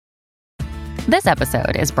This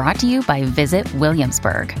episode is brought to you by Visit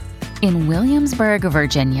Williamsburg. In Williamsburg,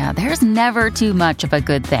 Virginia, there's never too much of a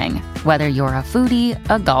good thing. Whether you're a foodie,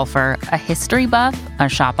 a golfer, a history buff, a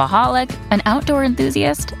shopaholic, an outdoor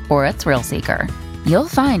enthusiast, or a thrill seeker, you'll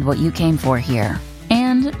find what you came for here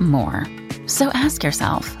and more. So ask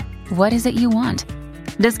yourself, what is it you want?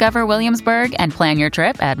 Discover Williamsburg and plan your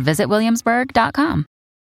trip at visitwilliamsburg.com.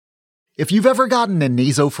 If you've ever gotten a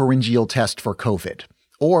nasopharyngeal test for COVID,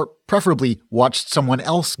 or preferably watched someone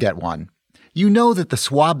else get one, you know that the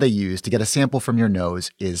swab they use to get a sample from your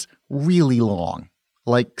nose is really long,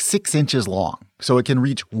 like 6 inches long, so it can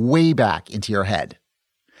reach way back into your head.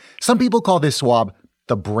 Some people call this swab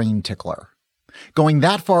the brain tickler. Going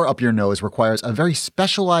that far up your nose requires a very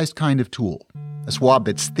specialized kind of tool, a swab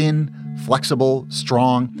that's thin, flexible,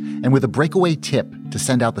 strong, and with a breakaway tip to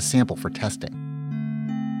send out the sample for testing.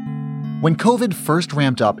 When COVID first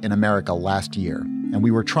ramped up in America last year, and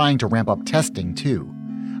we were trying to ramp up testing too,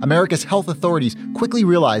 America's health authorities quickly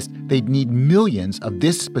realized they'd need millions of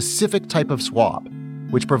this specific type of swab,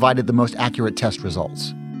 which provided the most accurate test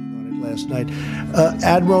results. Last night.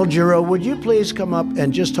 Admiral Giroux, would you please come up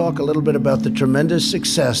and just talk a little bit about the tremendous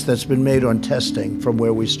success that's been made on testing from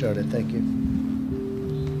where we started? Thank you.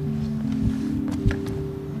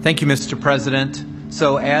 Thank you, Mr. President.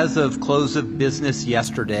 So as of close of business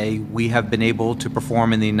yesterday, we have been able to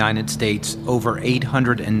perform in the United States over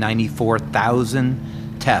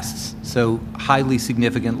 894,000 tests, so highly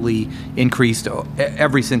significantly increased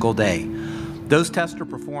every single day. Those tests are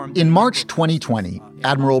performed... In March 2020,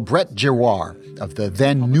 Admiral Brett Giroir of the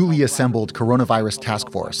then newly assembled Coronavirus Task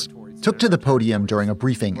Force took to the podium during a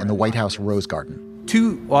briefing in the White House Rose Garden.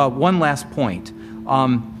 One last point.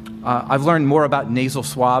 I've learned more about nasal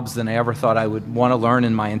swabs than I ever thought I would want to learn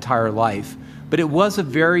in my entire life. But it was a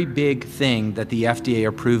very big thing that the FDA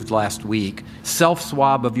approved last week,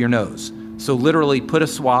 self-swab of your nose. So literally put a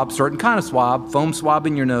swab, certain kind of swab, foam swab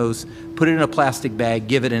in your nose, put it in a plastic bag,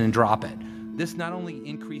 give it in and drop it. This not only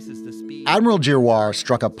increases the speed... Admiral Giroir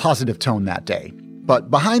struck a positive tone that day,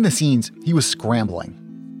 but behind the scenes, he was scrambling.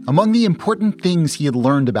 Among the important things he had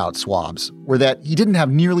learned about swabs were that he didn't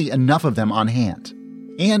have nearly enough of them on hand,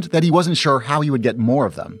 and that he wasn't sure how he would get more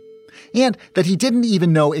of them, and that he didn't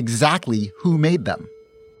even know exactly who made them.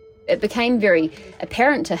 It became very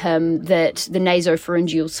apparent to him that the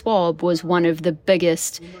nasopharyngeal swab was one of the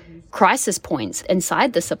biggest crisis points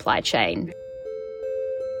inside the supply chain.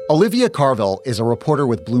 Olivia Carville is a reporter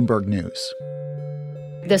with Bloomberg News.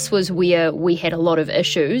 This was where we had a lot of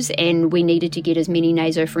issues and we needed to get as many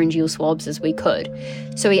nasopharyngeal swabs as we could.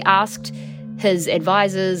 So he asked his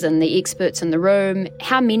advisors and the experts in the room,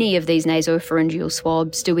 how many of these nasopharyngeal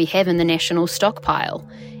swabs do we have in the national stockpile?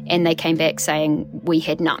 And they came back saying we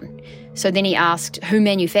had none. So then he asked who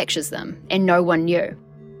manufactures them, and no one knew.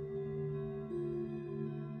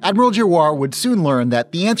 Admiral Giroir would soon learn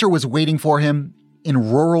that the answer was waiting for him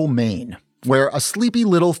in rural Maine, where a sleepy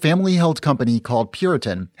little family-held company called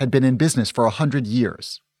Puritan had been in business for 100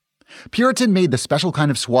 years. Puritan made the special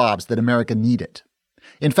kind of swabs that America needed.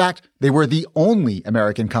 In fact, they were the only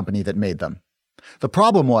American company that made them. The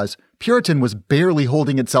problem was, Puritan was barely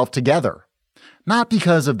holding itself together. Not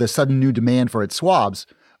because of the sudden new demand for its swabs,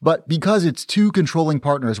 but because its two controlling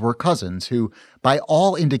partners were cousins who, by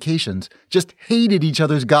all indications, just hated each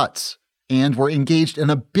other's guts and were engaged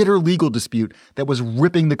in a bitter legal dispute that was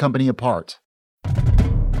ripping the company apart.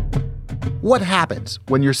 What happens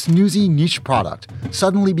when your snoozy niche product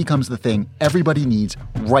suddenly becomes the thing everybody needs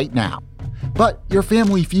right now, but your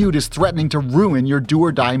family feud is threatening to ruin your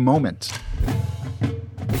do-or-die moment?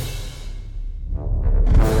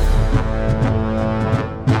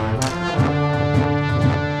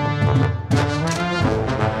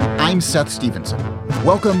 I'm Seth Stevenson.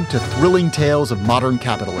 Welcome to Thrilling Tales of Modern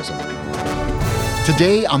Capitalism.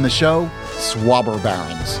 Today on the show, Swabber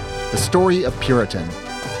Barons, the story of Puritan.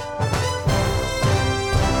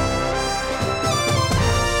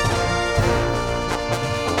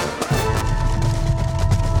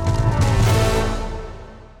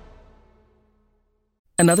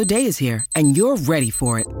 Another day is here, and you're ready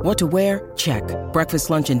for it. What to wear? Check.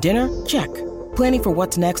 Breakfast, lunch, and dinner? Check. Planning for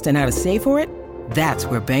what's next and how to save for it? That's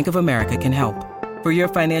where Bank of America can help. For your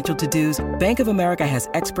financial to-dos, Bank of America has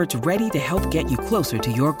experts ready to help get you closer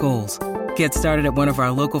to your goals. Get started at one of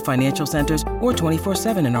our local financial centers or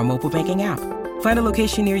 24/7 in our mobile banking app. Find a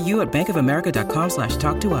location near you at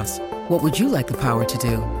bankofamerica.com/talktous. What would you like the power to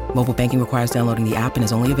do? Mobile banking requires downloading the app and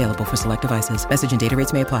is only available for select devices. Message and data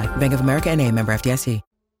rates may apply. Bank of America N.A., member FDIC.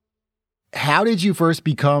 How did you first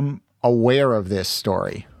become aware of this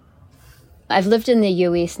story? I've lived in the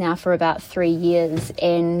US now for about 3 years,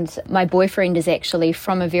 and my boyfriend is actually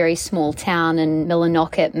from a very small town in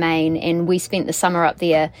Millinocket, Maine, and we spent the summer up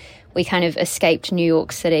there. We kind of escaped New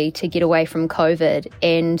York City to get away from COVID,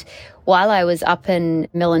 and while I was up in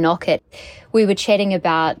Millinocket, we were chatting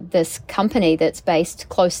about this company that's based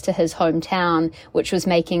close to his hometown, which was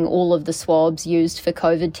making all of the swabs used for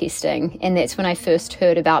COVID testing, and that's when I first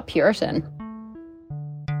heard about Puritan.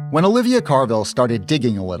 When Olivia Carville started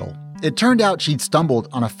digging a little, it turned out she'd stumbled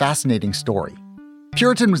on a fascinating story.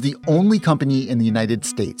 Puritan was the only company in the United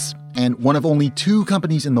States, and one of only 2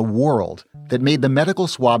 companies in the world that made the medical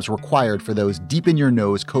swabs required for those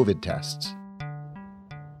deep-in-your-nose COVID tests.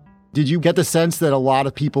 Did you get the sense that a lot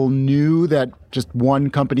of people knew that just one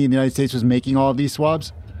company in the United States was making all of these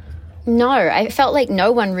swabs? No, I felt like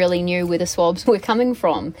no one really knew where the swabs were coming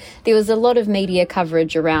from. There was a lot of media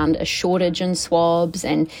coverage around a shortage in swabs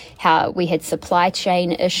and how we had supply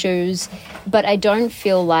chain issues, but I don't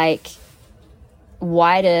feel like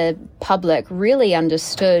wider public really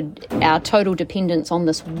understood our total dependence on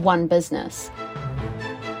this one business.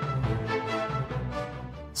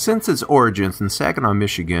 Since its origins in Saginaw,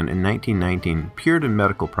 Michigan in 1919, Puritan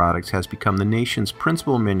Medical Products has become the nation's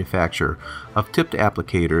principal manufacturer of tipped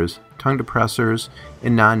applicators, tongue depressors,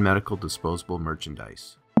 and non-medical disposable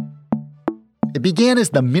merchandise. It began as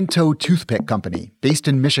the Minto Toothpick Company, based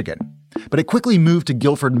in Michigan, but it quickly moved to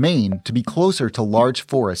Guilford, Maine to be closer to large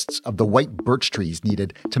forests of the white birch trees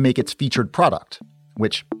needed to make its featured product,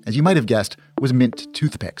 which, as you might have guessed, was mint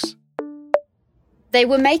toothpicks. They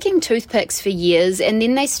were making toothpicks for years, and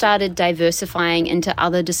then they started diversifying into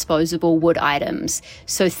other disposable wood items.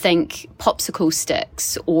 So think popsicle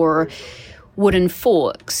sticks or wooden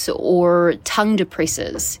forks or tongue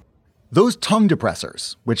depressors. Those tongue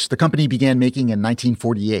depressors, which the company began making in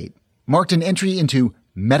 1948, marked an entry into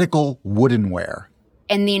medical woodenware.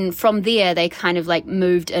 And then from there, they kind of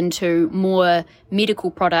moved into more medical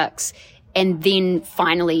products, and then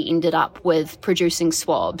finally ended up with producing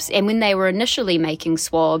swabs. And when they were initially making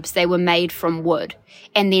swabs, they were made from wood.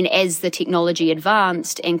 And then as the technology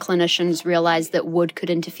advanced and clinicians realized that wood could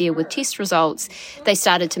interfere with test results, they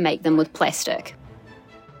started to make them with plastic.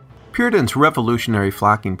 Puritan's revolutionary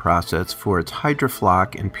flocking process for its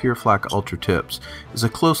HydroFlock and PureFlock Ultra tips is a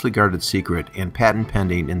closely guarded secret and patent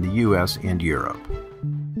pending in the US and Europe.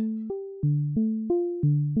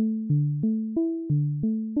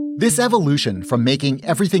 This evolution from making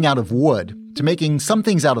everything out of wood to making some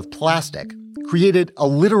things out of plastic created a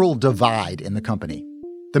literal divide in the company.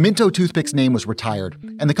 The Minto Toothpicks name was retired,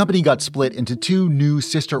 and the company got split into 2 new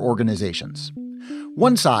sister organizations.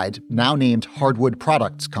 One side, now named Hardwood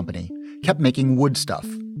Products Company, kept making wood stuff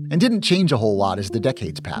and didn't change a whole lot as the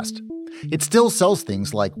decades passed. It still sells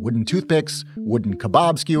things like wooden toothpicks, wooden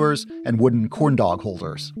kebab skewers, and wooden corn dog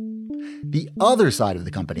holders. The other side of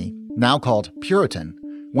the company, now called Puritan,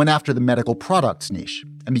 went after the medical products niche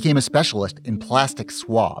and became a specialist in plastic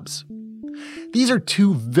swabs. These are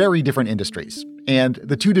 2 very different industries, and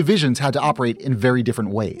the 2 divisions had to operate in very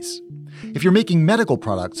different ways. If you're making medical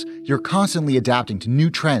products, you're constantly adapting to new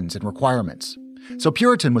trends and requirements. So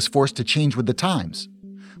Puritan was forced to change with the times,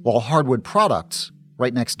 while Hardwood Products,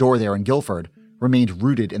 right next door there in Guilford, remained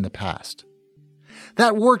rooted in the past.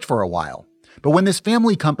 That worked for a while, but when this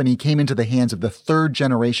family company came into the hands of the 3rd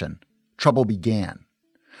generation, trouble began.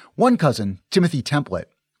 One cousin, Timothy Templet,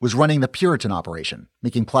 was running the Puritan operation,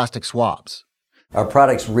 making plastic swabs. Our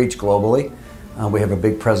products reach globally. We have a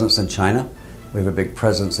big presence in China. We have a big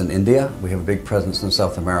presence in India. We have a big presence in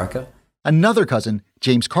South America. Another cousin,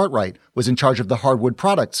 James Cartwright, was in charge of the hardwood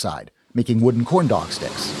products side, making wooden corn dog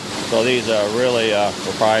sticks. So these are really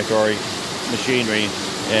proprietary machinery,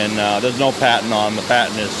 and there's no patent on them. The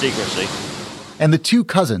patent is secrecy. And the 2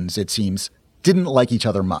 cousins, it seems, didn't like each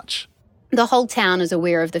other much. The whole town is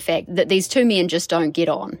aware of the fact that these 2 men just don't get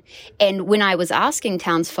on. And when I was asking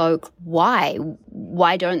townsfolk why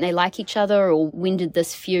don't they like each other, or when did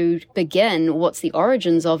this feud begin, what's the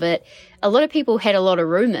origins of it, a lot of people had a lot of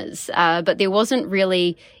rumors, but there wasn't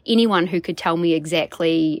really anyone who could tell me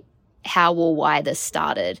exactly how or why this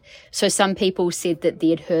started. So some people said that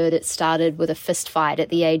they'd heard it started with a fist fight at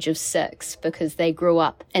the age of 6 because they grew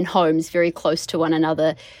up in homes very close to one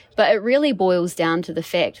another. But it really boils down to the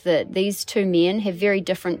fact that these 2 men have very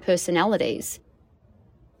different personalities.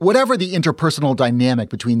 Whatever the interpersonal dynamic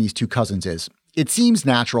between these 2 cousins is, it seems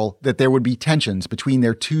natural that there would be tensions between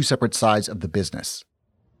their 2 separate sides of the business.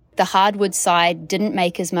 The hardwood side didn't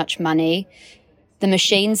make as much money. The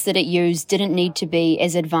machines that it used didn't need to be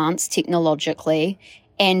as advanced technologically,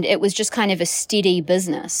 and it was just kind of a steady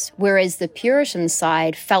business, whereas the Puritan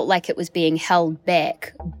side felt like it was being held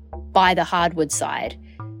back by the hardwood side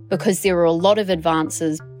because there were a lot of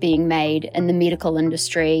advances being made in the medical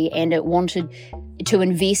industry, and it wanted to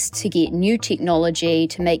invest to get new technology,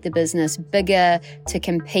 to make the business bigger, to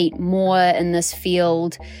compete more in this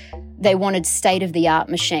field. They wanted state-of-the-art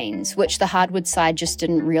machines, which the hardwood side just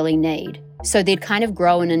didn't really need. So they'd kind of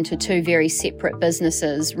grown into two very separate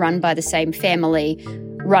businesses run by the same family,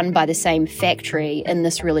 run by the same factory in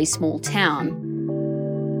this really small town.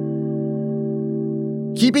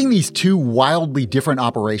 Keeping these two wildly different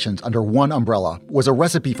operations under one umbrella was a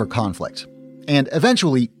recipe for conflict. And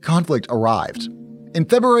eventually, conflict arrived. In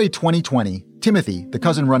February 2020, Timothy, the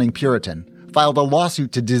cousin running Puritan, filed a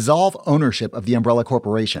lawsuit to dissolve ownership of the umbrella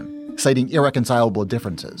corporation, citing irreconcilable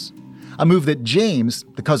differences. A move that James,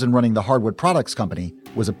 the cousin running the Hardwood Products Company,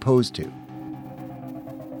 was opposed to.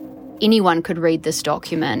 Anyone could read this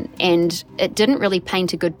document, and it didn't really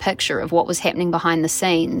paint a good picture of what was happening behind the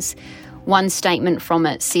scenes. One statement from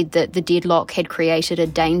it said that the deadlock had created a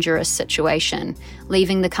dangerous situation,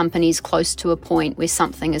 leaving the companies close to a point where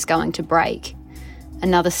something is going to break.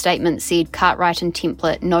 Another statement said Cartwright and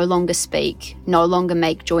Templett no longer speak, no longer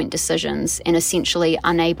make joint decisions, and essentially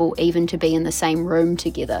unable even to be in the same room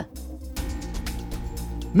together.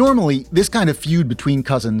 Normally, this kind of feud between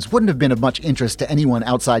cousins wouldn't have been of much interest to anyone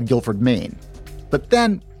outside Guilford, Maine. But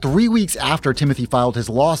then, 3 weeks after Timothy filed his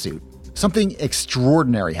lawsuit, something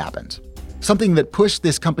extraordinary happened. Something that pushed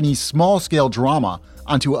this company's small-scale drama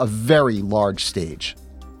onto a very large stage.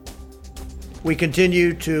 We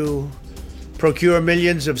continue to procure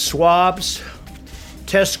millions of swabs,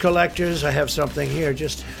 test collectors. I have something here,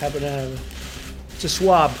 just happen to have. It's a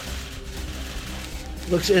swab.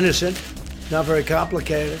 Looks innocent, not very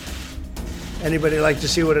complicated. Anybody like to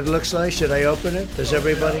see what it looks like? Should I open it? Does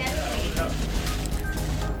everybody?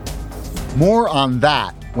 More on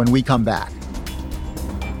that when we come back.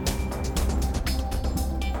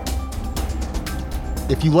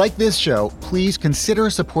 If you like this show, please consider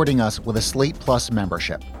supporting us with a Slate Plus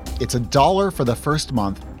membership. It's $1 for the first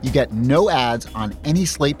month. You get no ads on any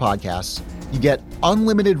Slate podcasts. You get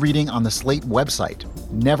unlimited reading on the Slate website,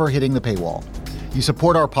 never hitting the paywall. You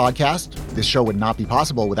support our podcast. This show would not be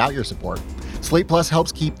possible without your support. Slate Plus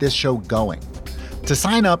helps keep this show going. To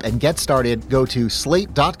sign up and get started, go to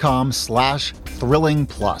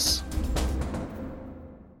slate.com/thrillingplus.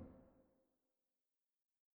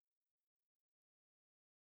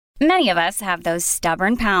 Many of us have those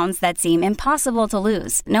stubborn pounds that seem impossible to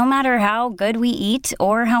lose, no matter how good we eat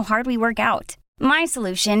or how hard we work out. My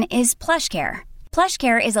solution is PlushCare.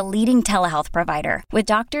 PlushCare is a leading telehealth provider with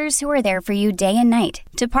doctors who are there for you day and night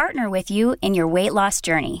to partner with you in your weight loss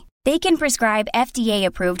journey. They can prescribe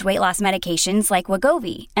FDA-approved weight loss medications like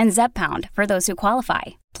Wegovy and Zepbound for those who qualify.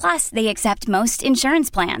 Plus, they accept most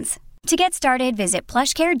insurance plans. To get started, visit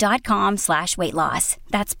plushcare.com/weightloss.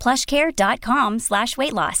 That's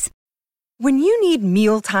plushcare.com/weightloss. When you need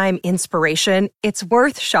mealtime inspiration, it's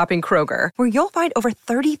worth shopping Kroger, where you'll find over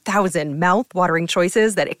 30,000 mouth-watering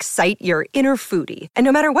choices that excite your inner foodie. And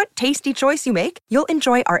no matter what tasty choice you make, you'll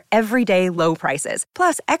enjoy our everyday low prices,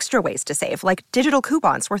 plus extra ways to save, like digital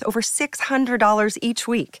coupons worth over $600 each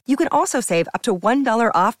week. You can also save up to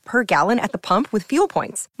 $1 off per gallon at the pump with fuel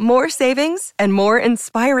points. More savings and more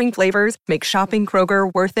inspiring flavors make shopping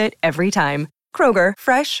Kroger worth it every time. Kroger,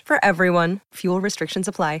 fresh for everyone. Fuel restrictions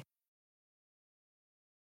apply.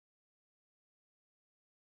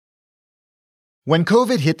 When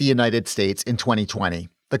COVID hit the United States in 2020,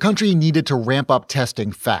 the country needed to ramp up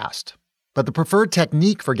testing fast. But the preferred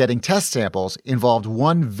technique for getting test samples involved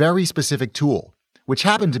one very specific tool, which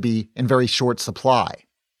happened to be in very short supply.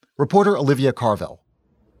 Reporter Olivia Carville.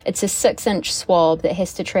 It's a 6-inch swab that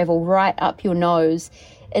has to travel right up your nose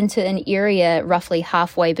into an area roughly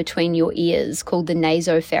halfway between your ears called the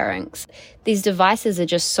nasopharynx. These devices are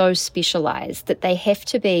just so specialized that they have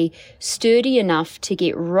to be sturdy enough to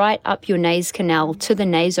get right up your nase canal to the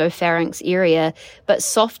nasopharynx area, but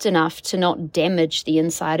soft enough to not damage the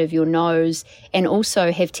inside of your nose, and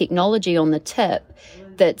also have technology on the tip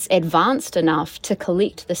that's advanced enough to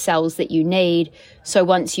collect the cells that you need. So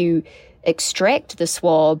once you extract the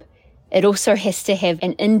swab, it also has to have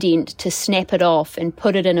an indent to snap it off and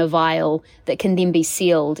put it in a vial that can then be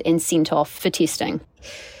sealed and sent off for testing.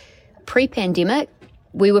 Pre-pandemic,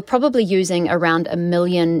 we were probably using around 1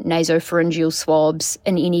 million nasopharyngeal swabs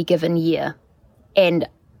in any given year. And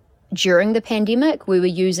during the pandemic, we were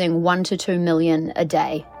using 1 to 2 million a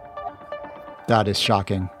day. That is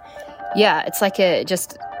shocking. Yeah, it's like a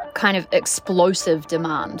just kind of explosive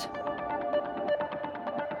demand.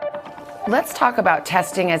 Let's talk about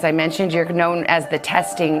testing. As I mentioned, you're known as the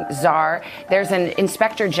testing czar. There's an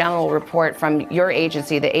Inspector General report from your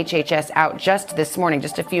agency, the HHS, out just this morning,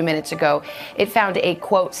 just a few minutes ago. It found a,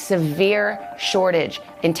 quote, severe shortage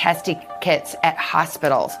in testing kits at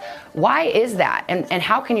hospitals. Why is that? And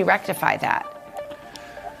how can you rectify that?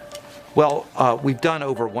 Well, we've done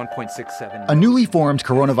over 1.67. A newly formed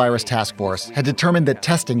coronavirus task force had determined that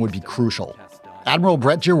testing would be crucial. Admiral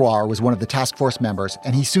Brett Giroir was one of the task force members,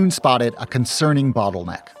 and he soon spotted a concerning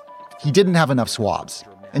bottleneck. He didn't have enough swabs,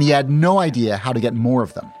 and he had no idea how to get more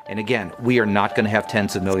of them. And again, we are not going to have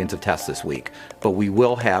tens of millions of tests this week, but we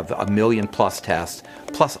will have 1 million plus tests,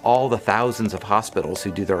 plus all the thousands of hospitals who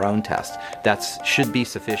do their own tests. That should be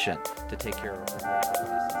sufficient to take care of this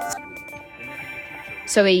week.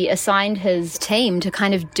 So he assigned his team to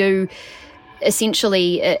kind of do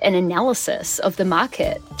essentially an analysis of the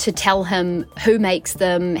market to tell him who makes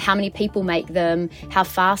them, how many people make them, how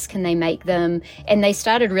fast can they make them. And they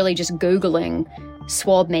started really just Googling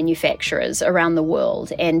swab manufacturers around the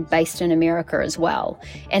world and based in America as well.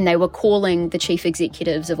 And they were calling the chief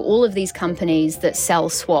executives of all of these companies that sell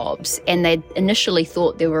swabs. And they initially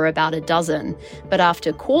thought there were about a dozen. But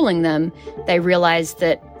after calling them, they realized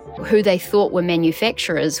that who they thought were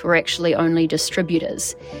manufacturers were actually only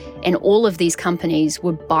distributors. And all of these companies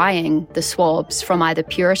were buying the swabs from either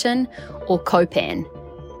Puritan or Copan.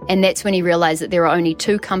 And that's when he realized that there are only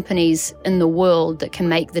 2 companies in the world that can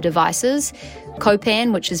make the devices.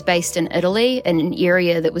 Copan, which is based in Italy, in an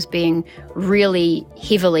area that was being really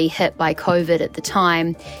heavily hit by COVID at the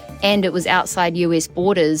time, and it was outside US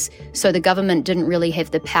borders, so the government didn't really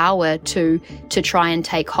have the power to try and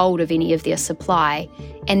take hold of any of their supply.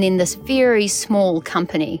 And then this very small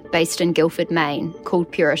company based in Guilford, Maine,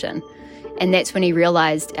 called Puritan. And that's when he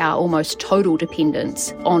realized our almost total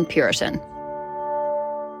dependence on Puritan.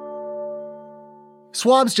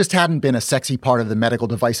 Swabs just hadn't been a sexy part of the medical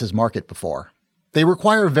devices market before. They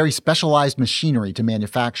require very specialized machinery to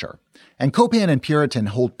manufacture, and Copan and Puritan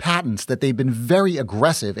hold patents that they've been very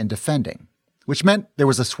aggressive in defending, which meant there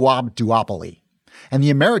was a swab duopoly, and the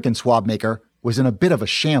American swab maker was in a bit of a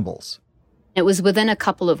shambles. It was within a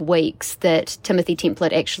couple of weeks that Timothy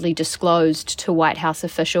Templet actually disclosed to White House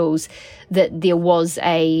officials that there was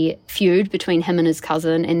a feud between him and his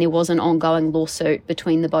cousin, and there was an ongoing lawsuit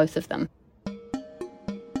between the both of them.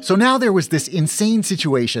 So now there was this insane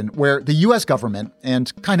situation where the U.S. government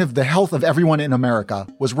and kind of the health of everyone in America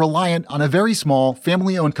was reliant on a very small,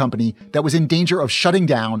 family-owned company that was in danger of shutting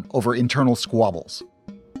down over internal squabbles.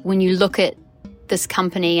 When you look at this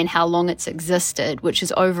company and how long it's existed, which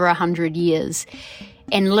is over 100 years,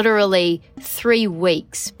 and literally 3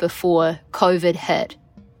 weeks before COVID hit,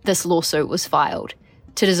 this lawsuit was filed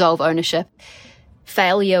to dissolve ownership.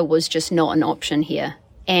 Failure was just not an option here.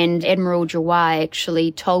 And Admiral Giroir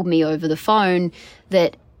actually told me over the phone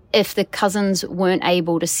that if the cousins weren't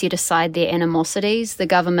able to set aside their animosities, the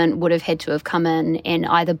government would have had to have come in and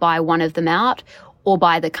either buy one of them out or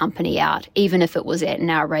buy the company out, even if it was at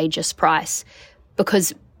an outrageous price,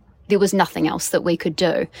 because there was nothing else that we could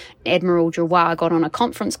do. Admiral Giroir got on a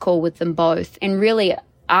conference call with them both and really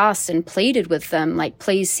asked and pleaded with them, like,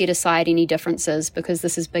 please set aside any differences because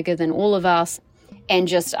this is bigger than all of us. And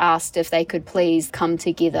just asked if they could please come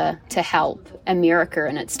together to help America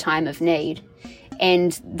in its time of need.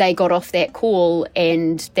 And they got off that call,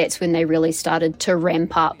 and that's when they really started to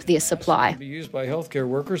ramp up their supply. Be used by healthcare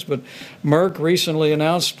workers, but Merck recently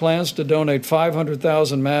announced plans to donate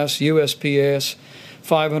 500,000 masks, USPS,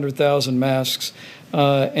 500,000 masks,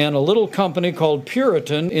 and a little company called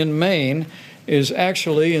Puritan in Maine is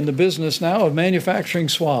actually in the business now of manufacturing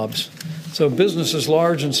swabs. So businesses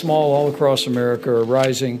large and small all across America are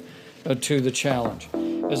rising to the challenge.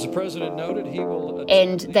 As the president noted, he will...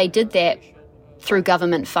 And they did that through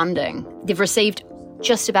government funding. They've received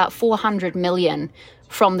just about $400 million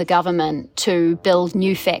from the government to build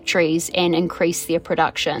new factories and increase their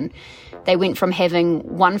production. They went from having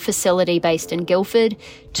 1 facility based in Guilford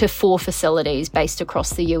to 4 facilities based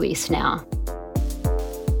across the US now.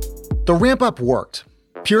 The ramp-up worked.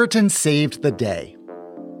 Puritan saved the day.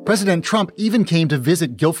 President Trump even came to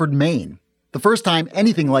visit Guilford, Maine, the first time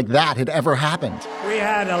anything like that had ever happened. We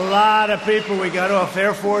had a lot of people. We got off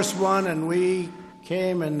Air Force One and we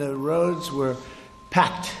came and the roads were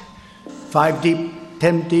packed. 5 deep,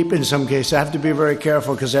 10 deep in some cases. I have to be very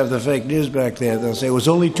careful because I have the fake news back there. They'll say it was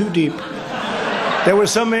only 2 deep. There were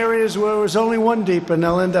some areas where it was only 1 deep and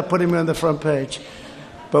they'll end up putting me on the front page.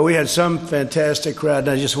 But we had some fantastic crowd, and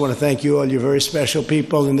I just want to thank you all. You're very special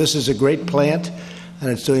people, and this is a great plant, and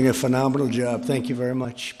it's doing a phenomenal job. Thank you very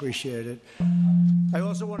much. Appreciate it. I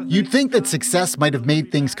also want to You'd think that success might have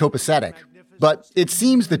made things copacetic, But it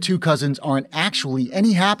seems the two cousins aren't actually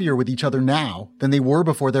any happier with each other now than they were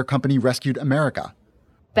before their company rescued America.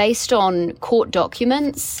 Based on court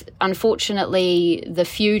documents, unfortunately, the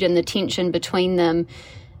feud and the tension between them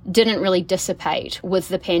didn't really dissipate with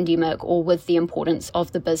the pandemic or with the importance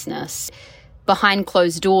of the business. Behind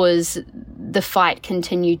closed doors, the fight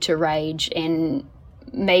continued to rage, and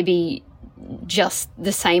maybe just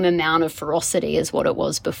the same amount of ferocity as what it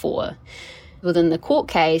was before. Within the court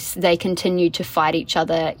case, they continued to fight each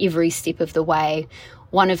other every step of the way.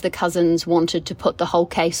 One of the cousins wanted to put the whole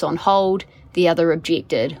case on hold. The other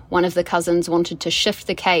objected. One of the cousins wanted to shift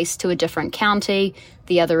the case to a different county.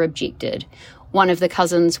 The other objected. One of the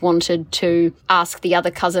cousins wanted to ask the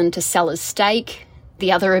other cousin to sell his stake.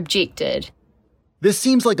 The other objected. This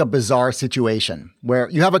seems like a bizarre situation where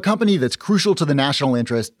you have a company that's crucial to the national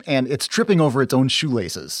interest and it's tripping over its own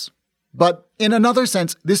shoelaces. But in another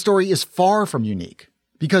sense, this story is far from unique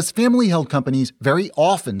because family-held companies very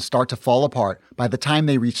often start to fall apart by the time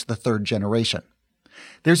they reach the third generation.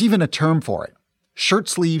 There's even a term for it, shirt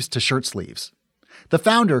sleeves to shirt sleeves. The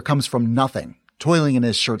founder comes from nothing, toiling in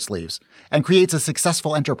his shirt sleeves, and creates a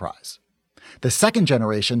successful enterprise. The second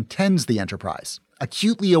generation tends the enterprise,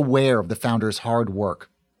 acutely aware of the founder's hard work.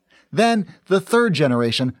 Then the third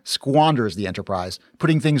generation squanders the enterprise,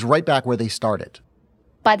 putting things right back where they started.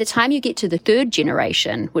 By the time you get to the third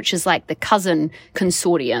generation, which is like the cousin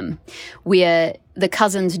consortium, where the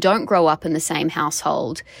cousins don't grow up in the same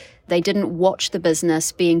household, they didn't watch the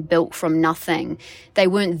business being built from nothing. They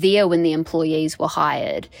weren't there when the employees were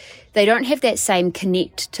hired. They don't have that same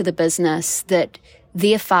connect to the business that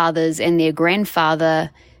their fathers and their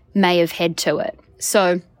grandfather may have had to it.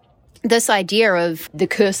 So this idea of the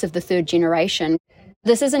curse of the third generation,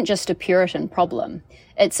 this isn't just a Puritan problem.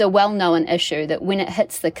 It's a well-known issue that when it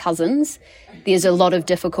hits the cousins, there's a lot of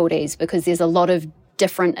difficulties because there's a lot of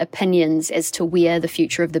different opinions as to where the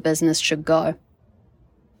future of the business should go.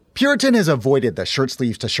 Puritan has avoided the shirt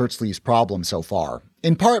sleeves to shirt sleeves problem so far,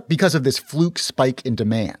 in part because of this fluke spike in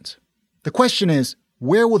demand. The question is,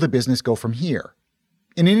 where will the business go from here?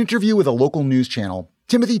 In an interview with a local news channel,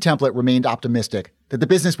 Timothy Templet remained optimistic that the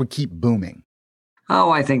business would keep booming.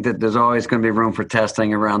 Oh, I think that there's always going to be room for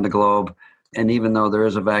testing around the globe. And even though there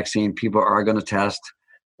is a vaccine, people are going to test.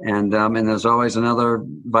 And there's always another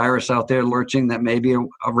virus out there lurching that may be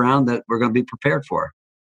around that we're going to be prepared for.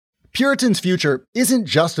 Puritan's future isn't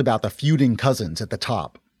just about the feuding cousins at the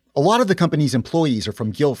top. A lot of the company's employees are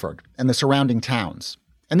from Guilford and the surrounding towns.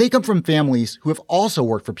 And they come from families who have also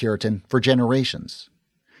worked for Puritan for generations.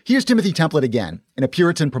 Here's Timothy Templet again in a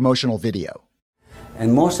Puritan promotional video.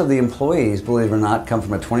 And most of the employees, believe it or not, come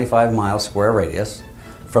from a 25-mile square radius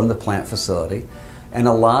from the plant facility. And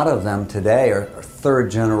a lot of them today are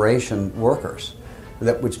third-generation workers,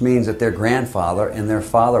 which means that their grandfather and their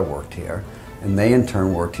father worked here. And they, in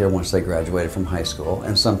turn, worked here once they graduated from high school.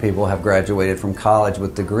 And some people have graduated from college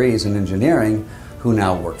with degrees in engineering who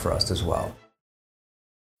now work for us as well.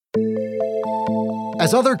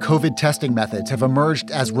 As other COVID testing methods have emerged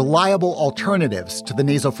as reliable alternatives to the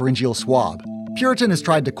nasopharyngeal swab, Puritan has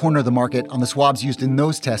tried to corner the market on the swabs used in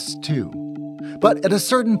those tests too. But at a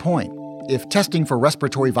certain point, if testing for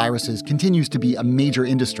respiratory viruses continues to be a major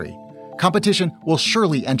industry, competition will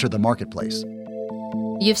surely enter the marketplace.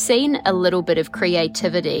 You've seen a little bit of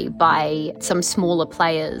creativity by some smaller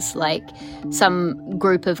players, like some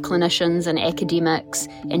group of clinicians and academics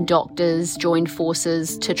and doctors joined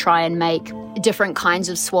forces to try and make different kinds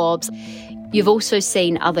of swabs. You've also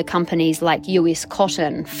seen other companies like US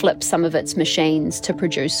Cotton flip some of its machines to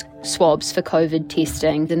produce swabs for COVID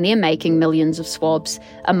testing, and they're making millions of swabs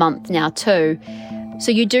a month now too.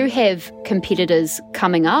 So you do have competitors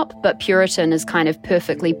coming up, but Puritan is kind of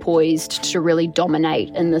perfectly poised to really dominate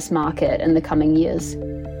in this market in the coming years.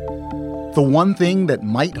 The one thing that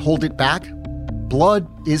might hold it back? Blood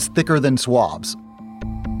is thicker than swabs.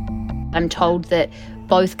 I'm told that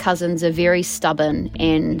both cousins are very stubborn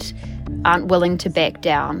and aren't willing to back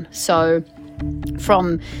down. So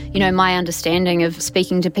from, my understanding of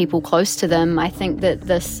speaking to people close to them, I think that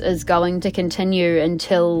this is going to continue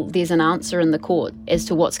until there's an answer in the court as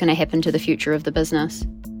to what's going to happen to the future of the business.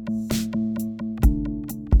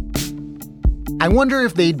 I wonder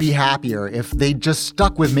if they'd be happier if they'd just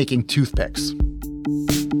stuck with making toothpicks.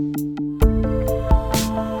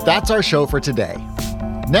 That's our show for today.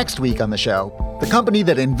 Next week on the show, the company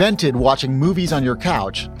that invented watching movies on your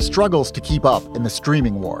couch struggles to keep up in the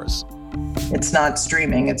streaming wars. It's not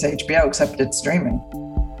streaming, it's HBO, except it's streaming.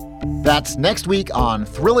 That's next week on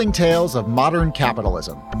Thrilling Tales of Modern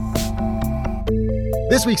Capitalism.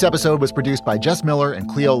 This week's episode was produced by Jess Miller and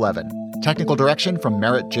Cleo Levin. Technical direction from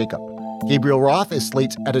Merritt Jacob. Gabriel Roth is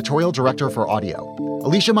Slate's editorial director for audio.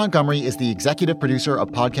 Alicia Montgomery is the executive producer of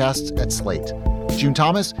podcasts at Slate. June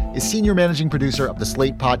Thomas is senior managing producer of the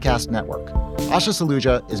Slate Podcast Network. Asha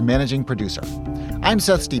Saluja is managing producer. I'm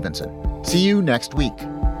Seth Stevenson. See you next week.